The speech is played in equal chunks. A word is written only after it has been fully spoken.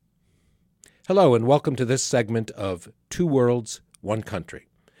Hello, and welcome to this segment of Two Worlds, One Country,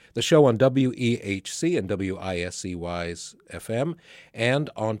 the show on WEHC and WISCY's FM, and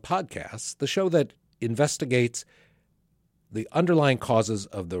on podcasts, the show that investigates the underlying causes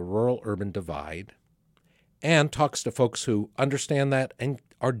of the rural-urban divide and talks to folks who understand that and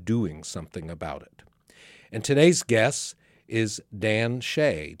are doing something about it. And today's guest is Dan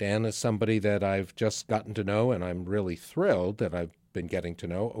Shea. Dan is somebody that I've just gotten to know, and I'm really thrilled that I've been getting to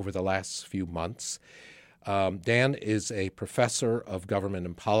know over the last few months. Dan is a professor of government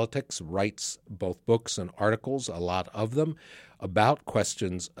and politics, writes both books and articles, a lot of them, about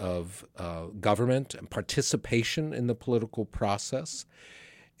questions of government and participation in the political process.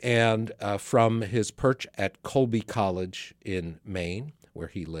 And from his perch at Colby College in Maine, where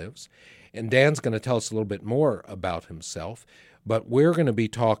he lives. And Dan's going to tell us a little bit more about himself, but we're going to be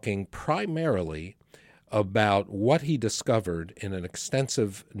talking primarily about what he discovered in an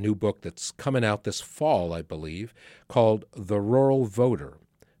extensive new book that's coming out this fall, I believe, called The Rural Voter,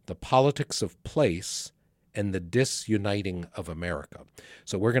 The Politics of Place and the Disuniting of America.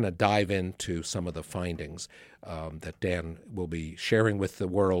 So we're going to dive into some of the findings that Dan will be sharing with the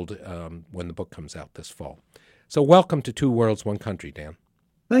world when the book comes out this fall. So welcome to Two Worlds, One Country, Dan.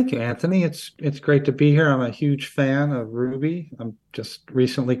 Thank you, Anthony. It's great to be here. I'm a huge fan of Ruby. I'm just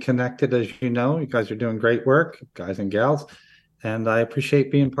recently connected, as you know. You guys are doing great work, guys and gals, and I appreciate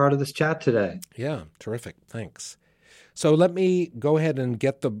being part of this chat today. Yeah, terrific. Thanks. So let me go ahead and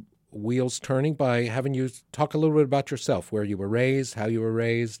get the wheels turning by having you talk a little bit about yourself, where you were raised, how you were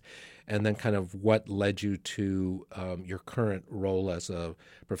raised, and then kind of what led you to your current role as a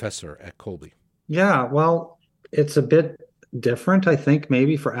professor at Colby. Yeah, well, it's a bit different, I think,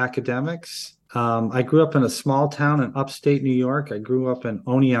 maybe for academics. I grew up in a small town in upstate New York. I grew up in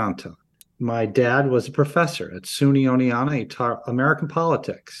Oneonta. My dad was a professor at SUNY Oneonta. He taught American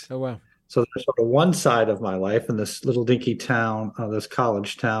politics. Oh, wow. So there's sort of one side of my life in this little dinky town, this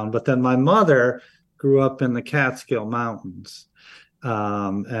college town. But then my mother grew up in the Catskill Mountains,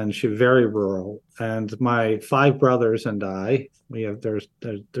 and she's very rural. And my five brothers and I,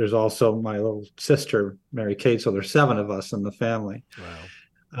 there's also my little sister, Mary Kate. So there's seven of us in the family.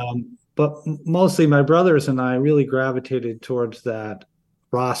 Wow. But mostly my brothers and I really gravitated towards that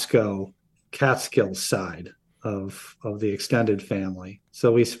Roscoe Catskill side of the extended family.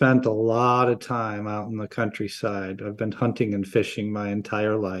 So we spent a lot of time out in the countryside. I've been hunting and fishing my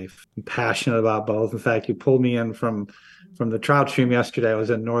entire life. I'm passionate about both. In fact, you pulled me in from the trout stream yesterday. I was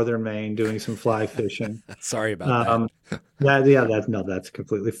in northern Maine doing some fly fishing. Sorry about that. That's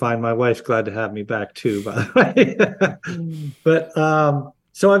completely fine. My wife's glad to have me back too, by the way. But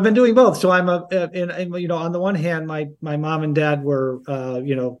so I've been doing both. So I'm on the one hand, my mom and dad were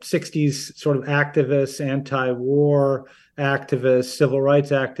 60s sort of activists, anti-war activists, civil rights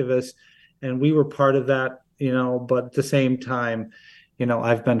activists, and we were part of that, but at the same time,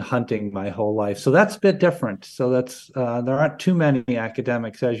 I've been hunting my whole life. So that's a bit different. So that's there aren't too many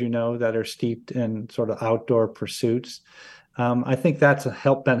academics, as you know, that are steeped in sort of outdoor pursuits. I think that's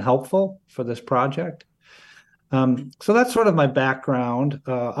been helpful for this project. So that's sort of my background,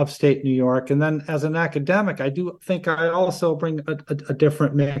 upstate New York. And then as an academic, I do think I also bring a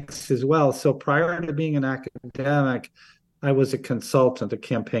different mix as well. So prior to being an academic, I was a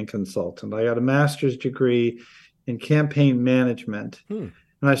campaign consultant. I got a master's degree in campaign management. And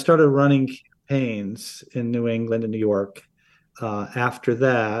I started running campaigns in New England and New York. After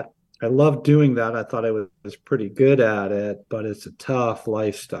that, I loved doing that. I thought I was pretty good at it, but it's a tough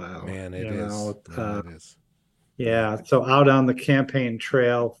lifestyle. Man, it is. Yeah, so out on the campaign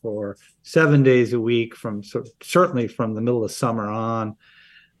trail for 7 days a week, certainly from the middle of summer on,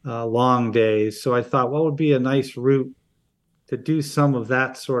 long days. So I thought, what would be a nice route to do some of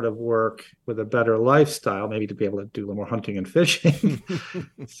that sort of work with a better lifestyle, maybe to be able to do a little more hunting and fishing.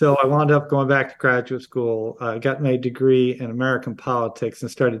 So I wound up going back to graduate school, got my degree in American politics, and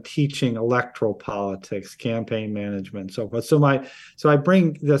started teaching electoral politics, campaign management, and so forth. So I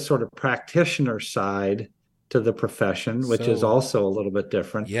bring this sort of practitioner side to the profession, which is also a little bit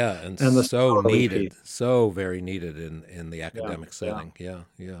different. Yeah, and so needed, so very needed in the academic setting. Yeah.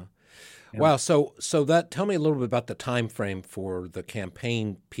 Wow. So tell me a little bit about the time frame for the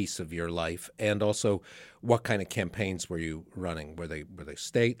campaign piece of your life, and also what kind of campaigns were you running? Were they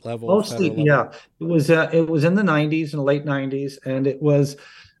state level? Mostly, yeah. It was in the 90s, in the late 90s, and it was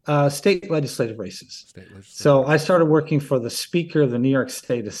state legislative races. So I started working for the Speaker of the New York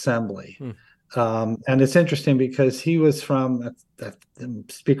State Assembly. And it's interesting because he was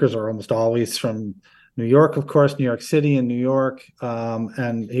speakers are almost always from New York, of course, New York City and New York.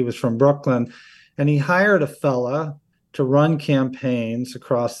 And he was from Brooklyn. And he hired a fella to run campaigns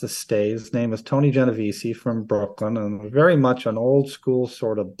across the state. His name was Tony Genovese from Brooklyn, and very much an old school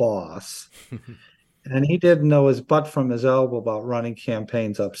sort of boss. And he didn't know his butt from his elbow about running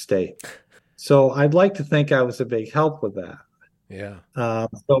campaigns upstate. So I'd like to think I was a big help with that. Yeah.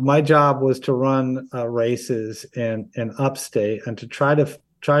 So my job was to run races in upstate and to try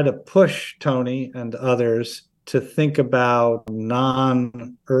to push Tony and others to think about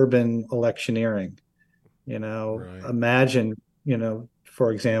non-urban electioneering. Right. Imagine,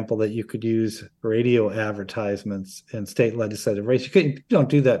 for example, that you could use radio advertisements in state legislative races. You don't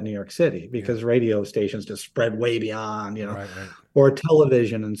do that in New York City because radio stations just spread way beyond, Right. or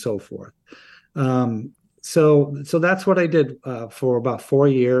television and so forth. So that's what I did for about 4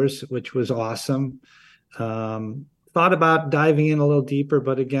 years, which was awesome. Thought about diving in a little deeper,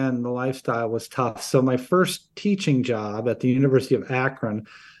 but again, the lifestyle was tough. So my first teaching job at the University of Akron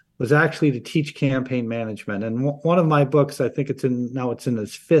was actually to teach campaign management. And one of my books, I think it's in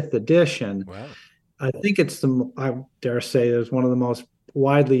its 5th edition. Wow. I think I dare say, it's one of the most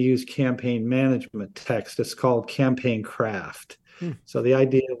widely used campaign management texts. It's called Campaign Craft. So the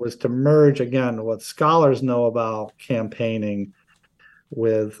idea was to merge, again, what scholars know about campaigning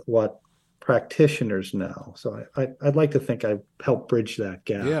with what practitioners know. So I'd like to think I helped bridge that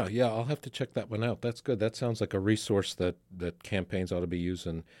gap. Yeah, I'll have to check that one out. That's good. That sounds like a resource that campaigns ought to be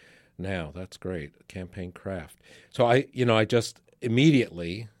using now. That's great. Campaign Craft. So I just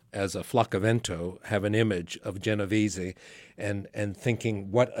immediately, as a floccavento, have an image of Genovese and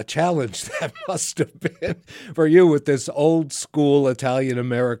thinking what a challenge that must have been for you with this old school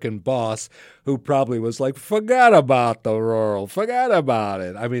Italian-American boss who probably was like, forget about the rural, forget about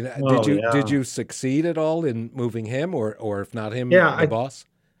it. I mean, did you succeed at all in moving him or if not him, the boss?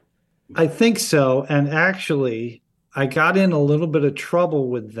 I think so. And actually, I got in a little bit of trouble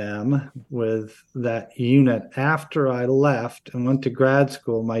with them, with that unit, after I left and went to grad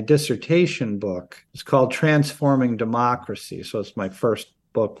school. My dissertation book is called Transforming Democracy. So it's my first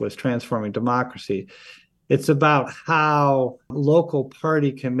book, was Transforming Democracy. It's about how local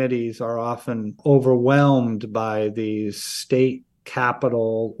party committees are often overwhelmed by these state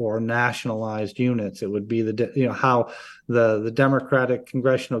capital or nationalized units. It would be how the Democratic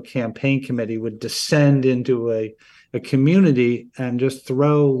Congressional Campaign Committee would descend into a community and just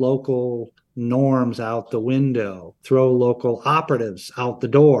throw local norms out the window, throw local operatives out the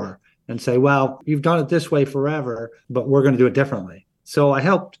door and say, well, you've done it this way forever, but we're going to do it differently. So I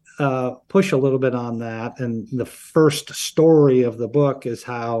helped push a little bit on that. And the first story of the book is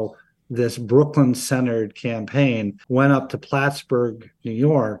how this Brooklyn-centered campaign went up to Plattsburgh, New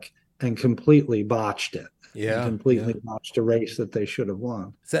York, and completely botched it. Completely botched a race that they should have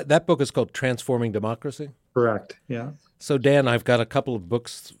won. That book is called Transforming Democracy? Correct, yeah. So, Dan, I've got a couple of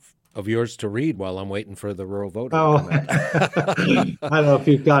books of yours to read while I'm waiting for the rural voter to come out. I don't know if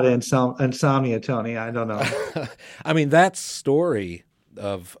you've got insomnia, Tony. I don't know. I mean, that story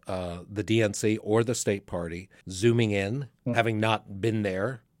of the DNC or the state party zooming in, having not been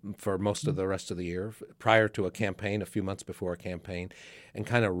there for most of the rest of the year, prior to a campaign, a few months before a campaign, and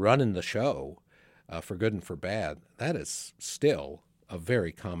kind of running the show for good and for bad, that is still a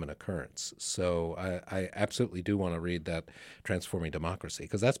very common occurrence. So I absolutely do want to read that Transforming Democracy,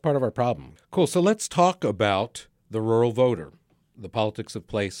 because that's part of our problem. Cool. So let's talk about the rural voter, the politics of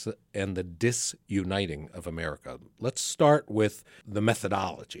place, and the disuniting of America. Let's start with the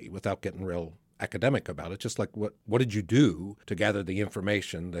methodology without getting real academic about it. Just like what did you do to gather the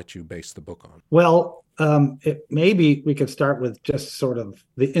information that you based the book on? Well, maybe we could start with just sort of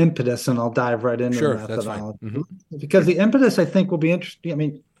the impetus, and I'll dive right into the methodology. That's fine. Because the impetus, I think, will be interesting. I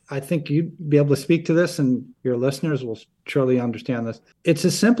mean, I think you'd be able to speak to this, and your listeners will surely understand this. It's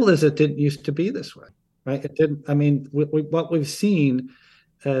as simple as it didn't used to be this way, right? It didn't. I mean, what we've seen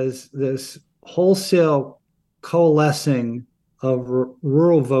as this wholesale coalescing of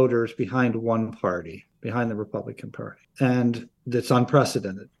rural voters behind one party, behind the Republican Party. And it's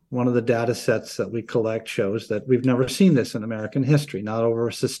unprecedented. One of the data sets that we collect shows that we've never seen this in American history, not over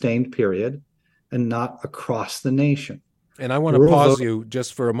a sustained period and not across the nation. And I want to pause you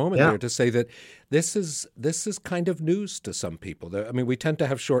just for a moment there to say that this is kind of news to some people. I mean, we tend to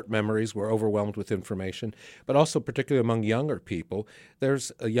have short memories. We're overwhelmed with information, but also particularly among younger people,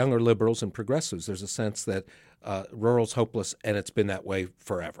 there's younger liberals and progressives. There's a sense that rural's hopeless, and it's been that way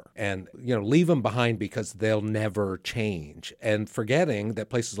forever. And, leave them behind because they'll never change. And forgetting that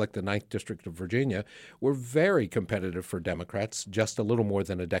places like the 9th District of Virginia were very competitive for Democrats just a little more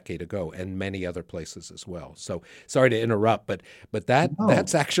than a decade ago, and many other places as well. So sorry to interrupt, but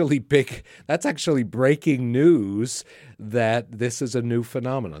that's actually big. That's actually breaking news that this is a new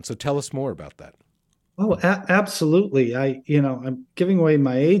phenomenon. So tell us more about that. Oh, absolutely. I'm giving away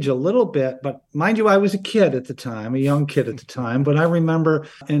my age a little bit, but mind you, I was a kid at the time, a young kid at the time. But I remember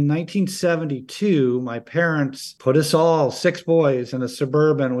in 1972, my parents put us all, six boys, in a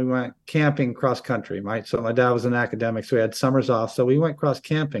Suburban. We went camping cross country, right? So my dad was an academic, so we had summers off. So we went cross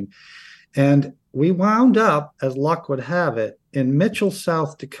camping. And we wound up, as luck would have it, in Mitchell,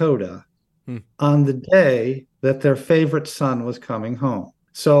 South Dakota Hmm. on the day that their favorite son was coming home.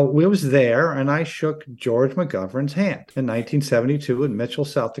 So we was there, and I shook George McGovern's hand in 1972 in Mitchell,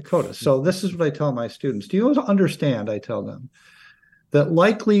 South Dakota. So this is what I tell my students. Do you understand? I tell them that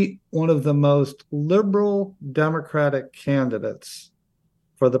likely one of the most liberal Democratic candidates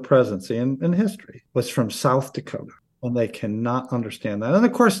for the presidency in history was from South Dakota. And they cannot understand that. And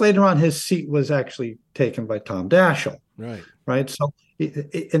of course, later on, his seat was actually taken by Tom Daschle. Right. Right. So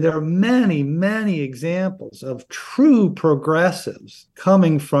and there are many, many examples of true progressives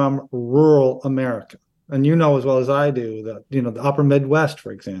coming from rural America. And you know as well as I do that, the upper Midwest,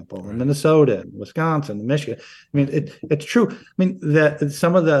 for example, Right. Minnesota, and Wisconsin, and Michigan. I mean, it's true. I mean, that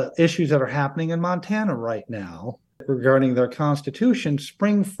some of the issues that are happening in Montana right now regarding their constitution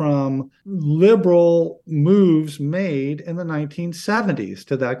spring from liberal moves made in the 1970s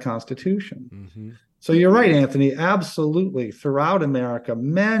to that constitution. Mm-hmm. So you're right, Anthony. Absolutely. Throughout America,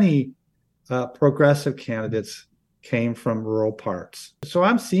 many progressive candidates came from rural parts. So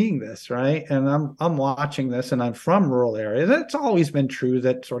I'm seeing this, right? And I'm watching this, and I'm from rural areas. It's always been true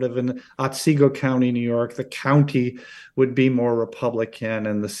that sort of in Otsego County, New York, the county would be more Republican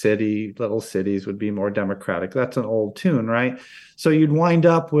and the little cities would be more Democratic. That's an old tune, right? So you'd wind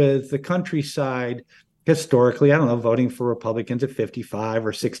up with the countryside historically, I don't know, voting for Republicans at 55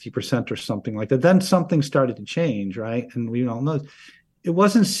 or 60% or something like that. Then something started to change, right? And we all know it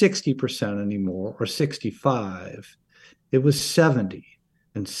wasn't 60% anymore or 65. It was 70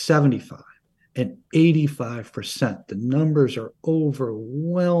 and 75 and 85%. The numbers are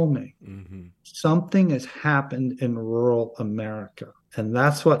overwhelming. Mm-hmm. Something has happened in rural America. And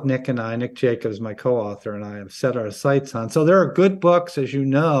that's what Nick Jacobs, my co-author, and I have set our sights on. So there are good books, as you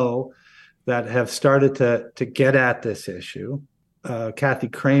know, that have started to get at this issue. Kathy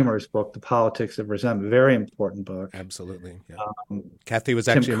Kramer's book, The Politics of Resentment, very important book. Absolutely. Yeah. Kathy was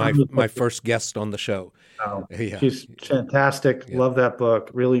actually my first guest on the show. Oh, yeah. She's fantastic. Yeah. Love that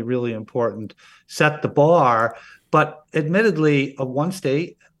book. Really, really important. Set the bar, but admittedly of one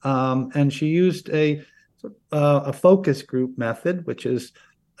state. And she used a focus group method, which is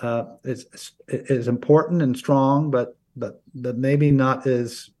important and strong, but maybe not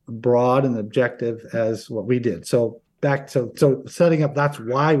as broad and objective as what we did. So setting up, that's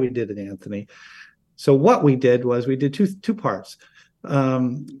why we did it, Anthony. So what we did was we did two parts,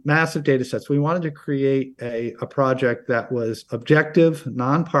 massive data sets. We wanted to create a project that was objective,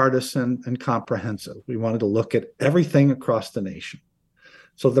 nonpartisan, and comprehensive. We wanted to look at everything across the nation.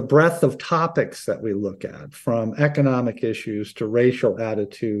 So the breadth of topics that we look at, from economic issues to racial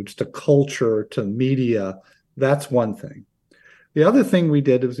attitudes to culture to media, that's one thing. The other thing we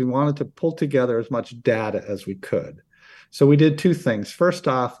did is we wanted to pull together as much data as we could. So we did two things. First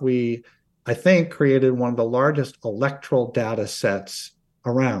off, I think, created one of the largest electoral data sets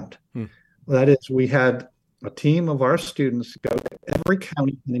around. That is, we had a team of our students go to every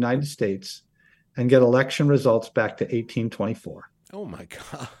county in the United States and get election results back to 1824. Oh my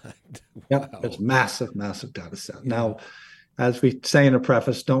God. Wow. Yep, it's massive, massive data set. Yeah. Now, as we say in a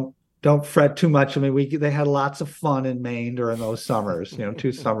preface, don't fret too much. I mean, they had lots of fun in Maine during those summers,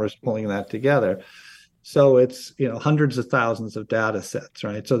 2 summers pulling that together. So it's, hundreds of thousands of data sets,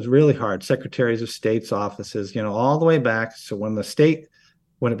 right? So it's really hard. Secretaries of State's offices, all the way back. So when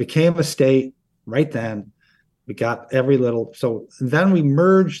it became a state, right then, we got every little. So then we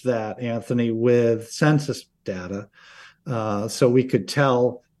merged that, Anthony, with census data. So we could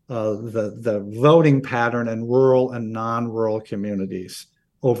tell the voting pattern in rural and non-rural communities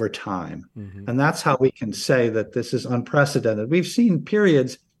over time. Mm-hmm. And that's how we can say that this is unprecedented. We've seen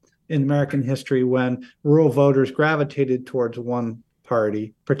periods in American history when rural voters gravitated towards one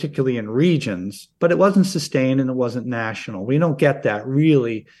party, particularly in regions, but it wasn't sustained and it wasn't national. We don't get that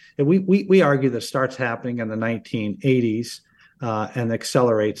really. We argue that starts happening in the 1980s and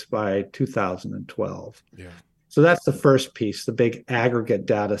accelerates by 2012. Yeah. So that's the first piece, the big aggregate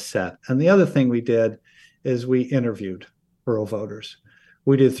data set. And the other thing we did is we interviewed rural voters.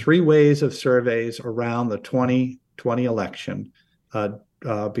 We did 3 waves of surveys around the 2020 election,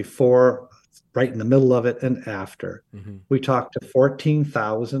 before, right in the middle of it, and after. Mm-hmm. We talked to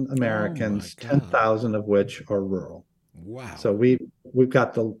 14,000 Americans, 10,000 of which are rural. Wow. So we've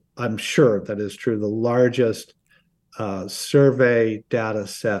got I'm sure that is true, the largest survey data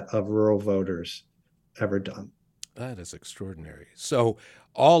set of rural voters ever done. That is extraordinary. So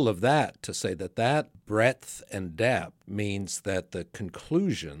all of that to say that that breadth and depth means that the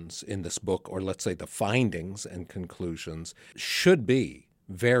conclusions in this book, or let's say the findings and conclusions, should be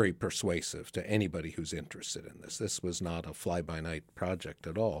very persuasive to anybody who's interested in this. This was not a fly-by-night project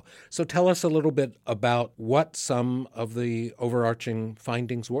at all. So tell us a little bit about what some of the overarching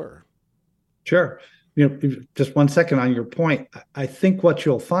findings were. Sure. Just 1 second on your point. I think what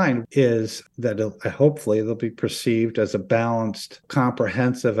you'll find is that hopefully it'll be perceived as a balanced,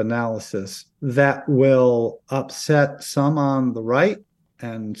 comprehensive analysis that will upset some on the right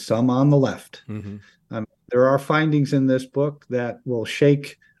and some on the left. Mm-hmm. There are findings in this book that will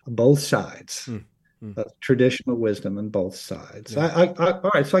shake both sides, traditional wisdom on both sides. Yeah.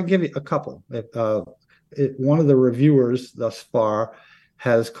 All right, so I give you a couple. One of the reviewers thus far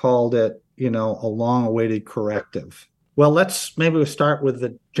has called it, a long-awaited corrective. Well, we'll start with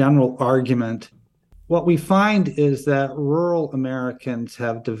the general argument. What we find is that rural Americans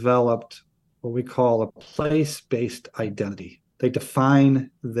have developed what we call a place-based identity. They define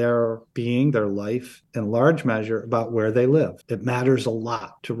their being, their life, in large measure about where they live. It matters a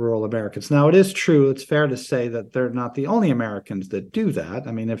lot to rural Americans. Now, it is true, it's fair to say that they're not the only Americans that do that.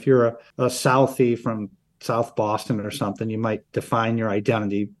 I mean, if you're a Southie from South Boston or something, you might define your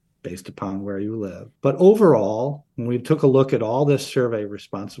identity based upon where you live. But overall, when we took a look at all this survey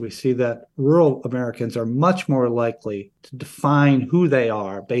response, we see that rural Americans are much more likely to define who they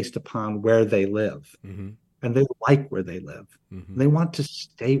are based upon where they live. Mm-hmm. And they like where they live. Mm-hmm. They want to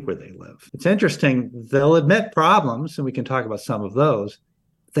stay where they live. It's interesting. They'll admit problems, and we can talk about some of those.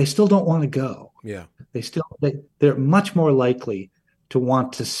 They still don't want to go. Yeah. They're much more likely to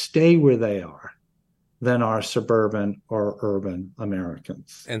want to stay where they are than are suburban or urban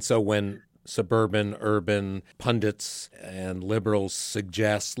Americans. And so when suburban, urban pundits and liberals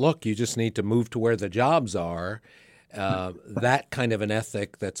suggest, look, you just need to move to where the jobs are, that kind of an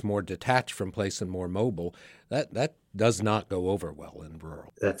ethic that's more detached from place and more mobile, that does not go over well in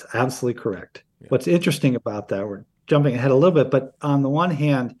rural. That's absolutely correct. Yeah. What's interesting about that, we're jumping ahead a little bit, but on the one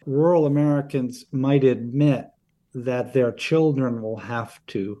hand, rural Americans might admit that their children will have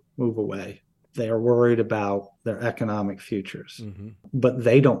to move away. They are worried about their economic futures, mm-hmm. but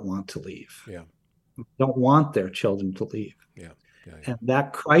they don't want to leave. Yeah. Don't want their children to leave. Yeah. And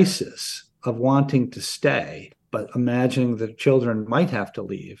that crisis of wanting to stay, but imagining that children might have to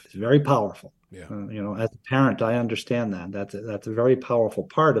leave is very powerful. Yeah. As a parent, I understand that. That's a very powerful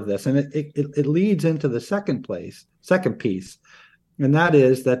part of this. And it leads into the second piece. And that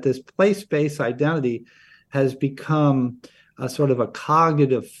is that this place-based identity has become a sort of a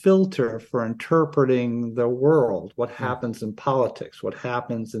cognitive filter for interpreting the world, what happens in politics, what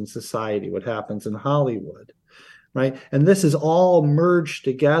happens in society, what happens in Hollywood. Right. And this is all merged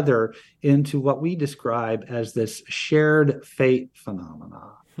together into what we describe as this shared fate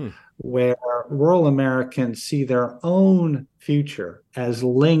phenomena, where rural Americans see their own future as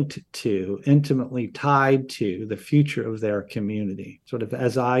linked to, intimately tied to the future of their community. Sort of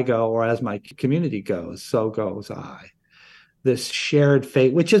as I go, or as my community goes, so goes I. This shared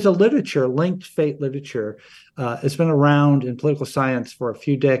fate, which is a literature, linked fate literature. It's been around in political science for a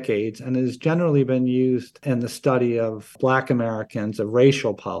few decades and has generally been used in the study of Black Americans, of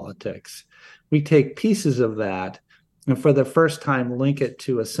racial politics. We take pieces of that and for the first time link it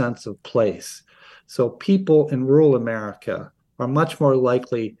to a sense of place. So people in rural America are much more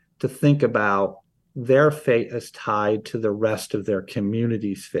likely to think about their fate as tied to the rest of their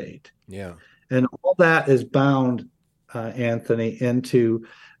community's fate. Yeah. And all that is bound, Anthony, into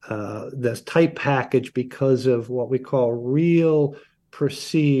this tight package because of what we call real,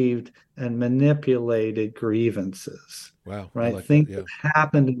 perceived, and manipulated grievances. Wow. Right? Like things that, yeah. have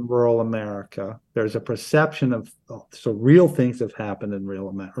happened in rural America. There's a perception of, so real things have happened in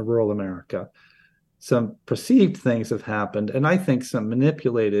rural America. Some perceived things have happened, and I think some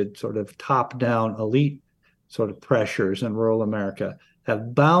manipulated sort of top-down elite sort of pressures in rural America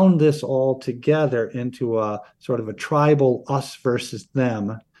have bound this all together into a sort of a tribal us versus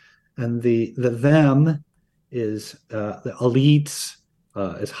them. And the them is the elites,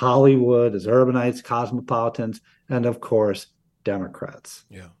 is Hollywood, is urbanites, cosmopolitans, and of course, Democrats.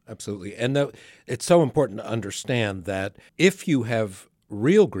 Yeah, absolutely. And it's so important to understand that if you have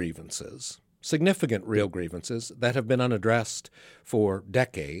real grievances, significant real grievances that have been unaddressed for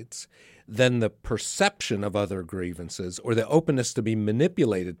decades, then the perception of other grievances or the openness to be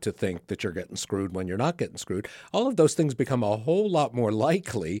manipulated to think that you're getting screwed when you're not getting screwed, all of those things become a whole lot more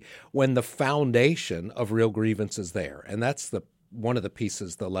likely when the foundation of real grievance is there. And that's the one of the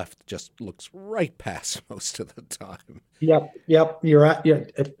pieces the left just looks right past most of the time. Yep. You're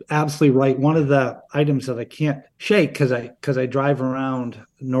absolutely right. One of the items that I can't shake because I drive around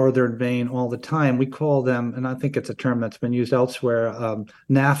Northern Maine all the time. We call them, and I think it's a term that's been used elsewhere,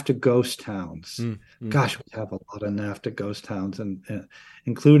 NAFTA ghost towns. Gosh, we have a lot of NAFTA ghost towns, and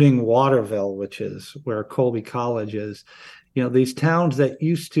including Waterville, which is where Colby College is. These towns that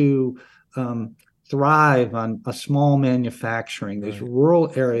used to thrive on a small manufacturing, these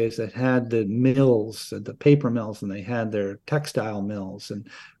rural areas that had the mills, the paper mills, and they had their textile mills, and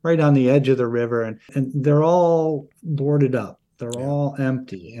right on the edge of the river, and they're all boarded up. They're all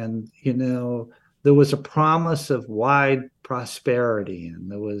empty. And, there was a promise of wide prosperity, and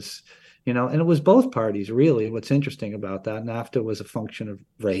there was, and it was both parties, really. What's interesting about that, NAFTA was a function of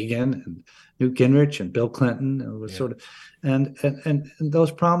Reagan and Newt Gingrich and Bill Clinton. And it was sort of, and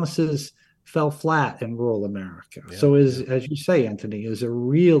those promises fell flat in rural America. So as you say, Anthony, is a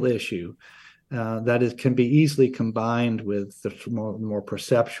real issue that can be easily combined with the more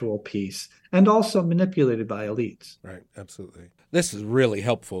perceptual piece and also manipulated by elites. Right, absolutely. This is really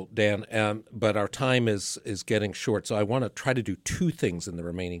helpful, Dan, but our time is getting short, so I want to try to do two things in the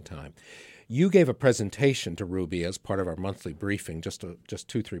remaining time. You gave a presentation to Ruby as part of our monthly briefing just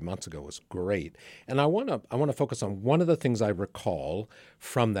 2-3 months ago. It was great. And I want to focus on one of the things I recall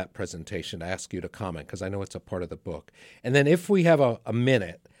from that presentation to ask you to comment, because I know it's a part of the book. And then if we have a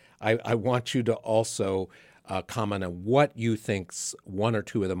minute, I want you to also comment on what you think's one or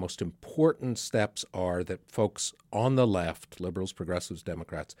two of the most important steps are that folks on the left, liberals, progressives,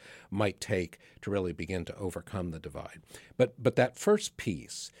 Democrats, might take to really begin to overcome the divide. But that first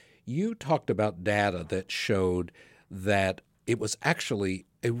piece, you talked about data that showed that it was actually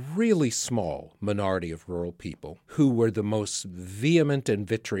a really small minority of rural people who were the most vehement and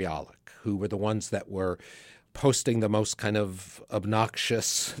vitriolic, who were the ones that were posting the most kind of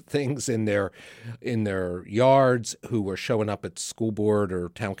obnoxious things in their yards, who were showing up at school board or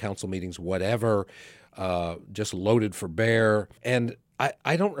town council meetings, whatever, just loaded for bear. And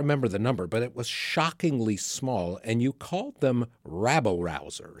I don't remember the number, but it was shockingly small, and you called them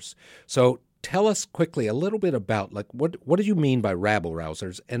rabble-rousers. So tell us quickly a little bit about, what do you mean by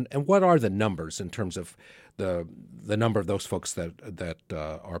rabble-rousers, and what are the numbers in terms of the number of those folks that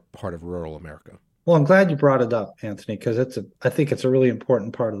are part of rural America? Well, I'm glad you brought it up, Anthony, because I think it's a really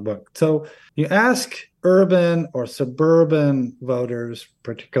important part of the book. So you ask urban or suburban voters,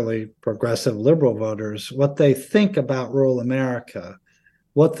 particularly progressive liberal voters, what they think about rural America.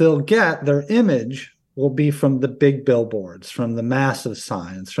 What they'll get, their image will be from the big billboards, from the massive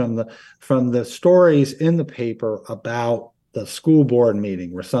signs, from the stories in the paper about the school board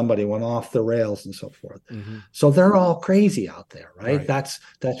meeting where somebody went off the rails and so forth. Mm-hmm. So they're all crazy out there, right? That's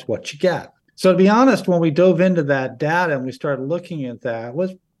what you get. So to be honest, when we dove into that data and we started looking at that,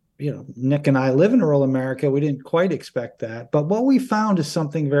 Nick and I live in rural America. We didn't quite expect that. But what we found is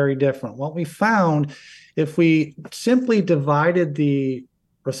something very different. What we found, if we simply divided the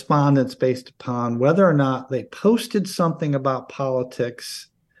respondents based upon whether or not they posted something about politics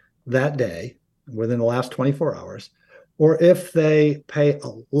that day within the last 24 hours, or if they pay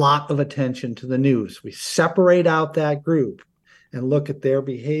a lot of attention to the news, we separate out that group and look at their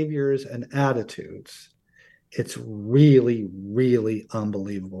behaviors and attitudes. It's really, really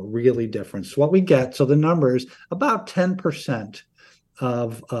unbelievable, really different. So what we get, so the numbers, about 10%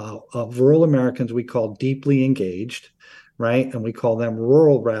 of rural Americans we call deeply engaged, right? And we call them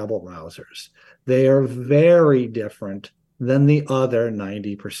rural rabble-rousers. They are very different than the other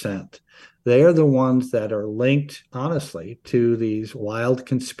 90%. They are the ones that are linked, honestly, to these wild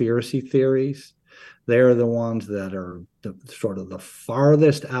conspiracy theories. They're the ones that are sort of the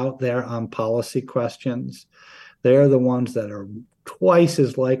farthest out there on policy questions. They're the ones that are twice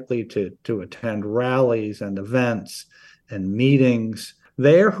as likely to attend rallies and events and meetings.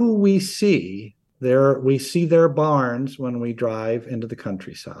 They're who we see. We see their barns when we drive into the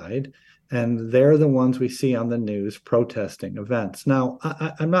countryside, and they're the ones we see on the news protesting events. Now,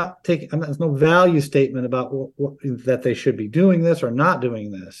 there's no value statement about that they should be doing this or not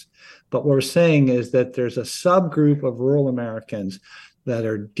doing this. But what we're saying is that there's a subgroup of rural Americans that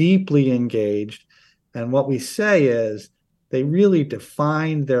are deeply engaged. And what we say is they really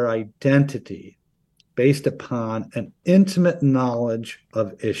define their identity based upon an intimate knowledge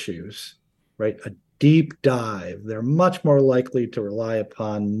of issues, right? A deep dive. They're much more likely to rely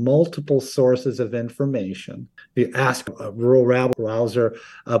upon multiple sources of information. If you ask a rural rabble-rouser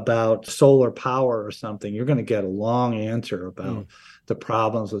about solar power or something, you're going to get a long answer about the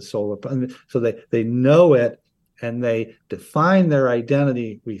problems with solar power. So they know it, and they define their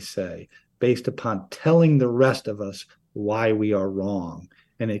identity, we say, based upon telling the rest of us why we are wrong.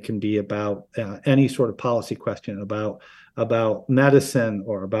 And it can be about any sort of policy question about medicine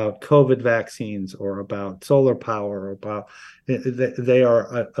or about COVID vaccines or about solar power or about they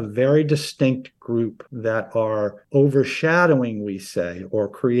are a very distinct group that are overshadowing, we say, or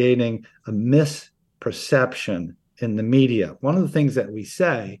creating a misperception in the media. One of the things that we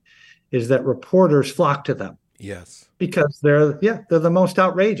say is that reporters flock to them. Yes. Because they're the most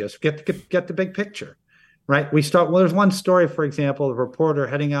outrageous. Get the big picture. Right. There's one story, for example, of a reporter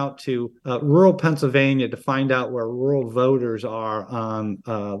heading out to rural Pennsylvania to find out where rural voters are on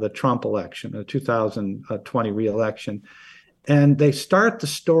the Trump election, the 2020 reelection. And they start the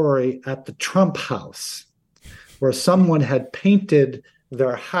story at the Trump house, where someone had painted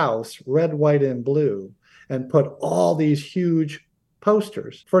their house red, white, and blue and put all these huge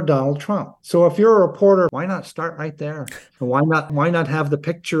posters for Donald Trump. So if you're a reporter, why not start right there? And why not have the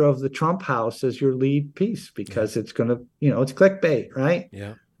picture of the Trump house as your lead piece? Because it's going to, it's clickbait, right?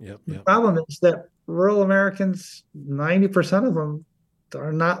 Yeah. The problem is that rural Americans, 90% of them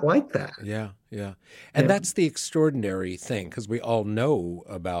are not like that. Yeah. And that's the extraordinary thing, because we all know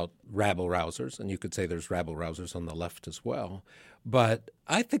about rabble-rousers, and you could say there's rabble-rousers on the left as well. But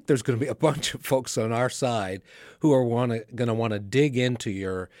I think there's going to be a bunch of folks on our side who are going to want to dig into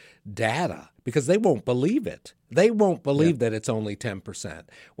your data because they won't believe it. They won't believe that it's only 10%.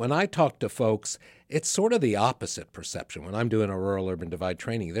 When I talk to folks, it's sort of the opposite perception. When I'm doing a rural-urban divide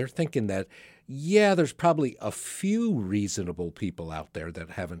training, they're thinking that, there's probably a few reasonable people out there that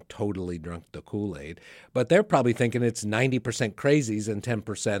haven't totally drunk the Kool-Aid, but they're probably thinking it's 90% crazies and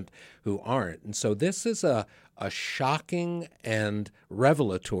 10% who aren't. And so this is a shocking and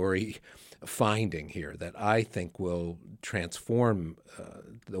revelatory finding here that I think will transform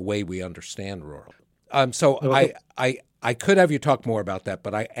the way we understand rural. I could have you talk more about that,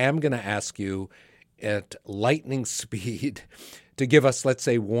 but I am going to ask you at lightning speed to give us, let's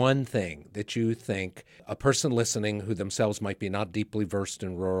say, one thing that you think a person listening who themselves might be not deeply versed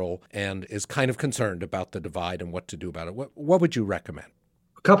in rural and is kind of concerned about the divide and what to do about it. What would you recommend?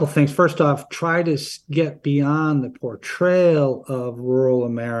 A couple of things. First off, try to get beyond the portrayal of rural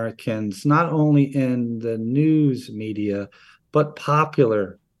Americans, not only in the news media, but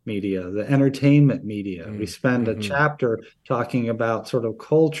popular media, the entertainment media. We spend a chapter talking about sort of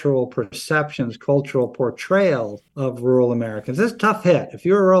cultural perceptions, cultural portrayal of rural Americans. It's a tough hit. If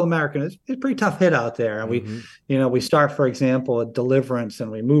you're a rural American, it's a pretty tough hit out there. And we start, for example, at Deliverance,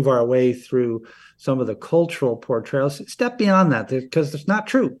 and we move our way through some of the cultural portrayals. Step beyond that, because it's not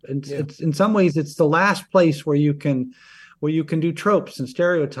true. It's in some ways, it's the last place where you can do tropes and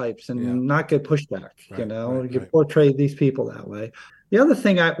stereotypes and not get pushback. You portray these people that way. The other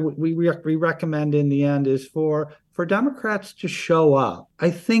thing we recommend in the end is for Democrats to show up. I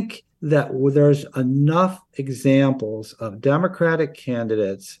think that there's enough examples of Democratic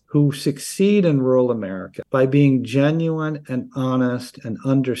candidates who succeed in rural America by being genuine and honest and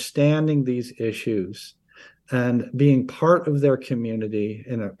understanding these issues and being part of their community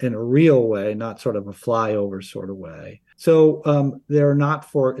in a real way, not sort of a flyover sort of way. So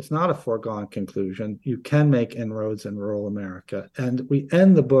it's not a foregone conclusion. You can make inroads in rural America. And we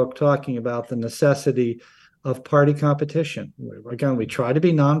end the book talking about the necessity of party competition. Again, we try to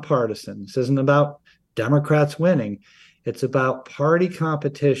be nonpartisan. This isn't about Democrats winning. It's about party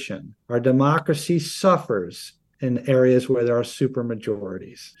competition. Our democracy suffers in areas where there are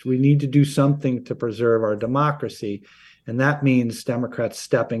supermajorities. So we need to do something to preserve our democracy. And that means Democrats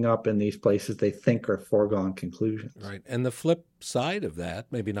stepping up in these places they think are foregone conclusions. Right. And the flip side of that,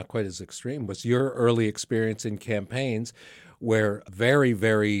 maybe not quite as extreme, was your early experience in campaigns where very,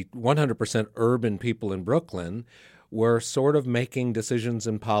 very 100% urban people in Brooklyn were sort of making decisions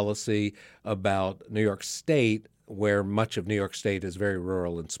and policy about New York State, where much of New York State is very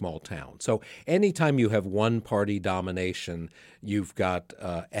rural and small town. So anytime you have one-party domination, you've got,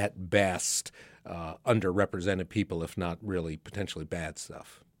 at best, underrepresented people, if not really potentially bad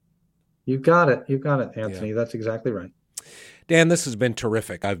stuff. You've got it, Anthony. Yeah. That's exactly right. Dan, this has been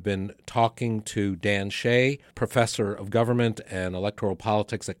terrific. I've been talking to Dan Shea, professor of government and electoral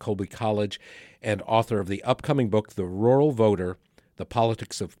politics at Colby College and author of the upcoming book, The Rural Voter, The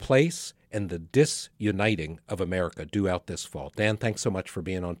Politics of Place and the Disuniting of America, due out this fall. Dan, thanks so much for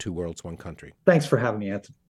being on Two Worlds, One Country. Thanks for having me, Anthony.